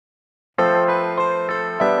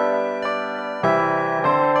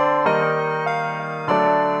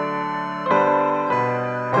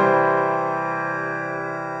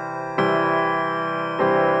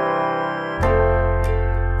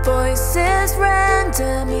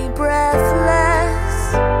render me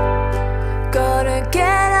breathless. Gotta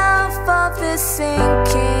get off of this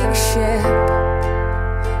sinking ship,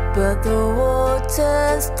 but the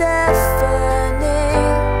water's deafening.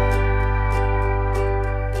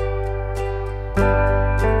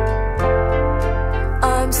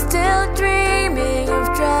 I'm still dreaming of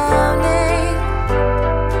drowning,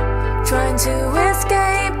 trying to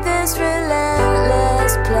escape this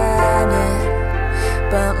relentless planet,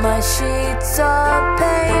 but my sheets are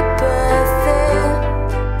paper thin.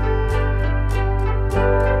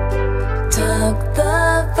 Tuck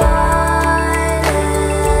the violence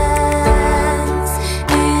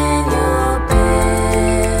in your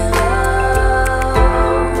pillow,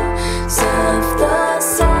 surf the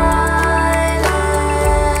silence,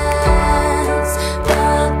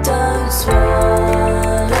 but don't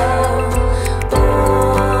swallow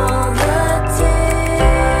all the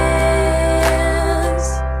tears.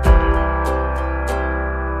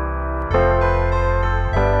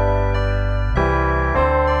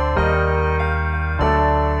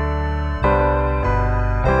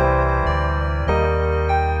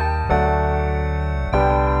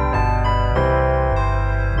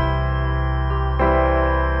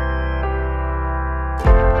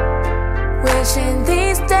 Wishing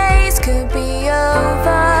these days could be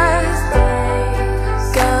over,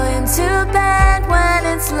 going to bed when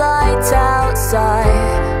it's light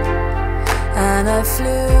outside, and I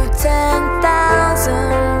flew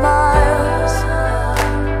 10,000 miles.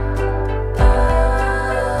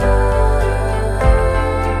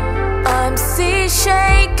 I'm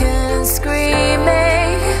seashaken and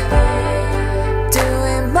screaming,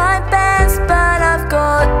 doing my best, but I've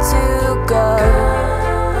got to go.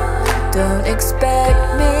 Don't expect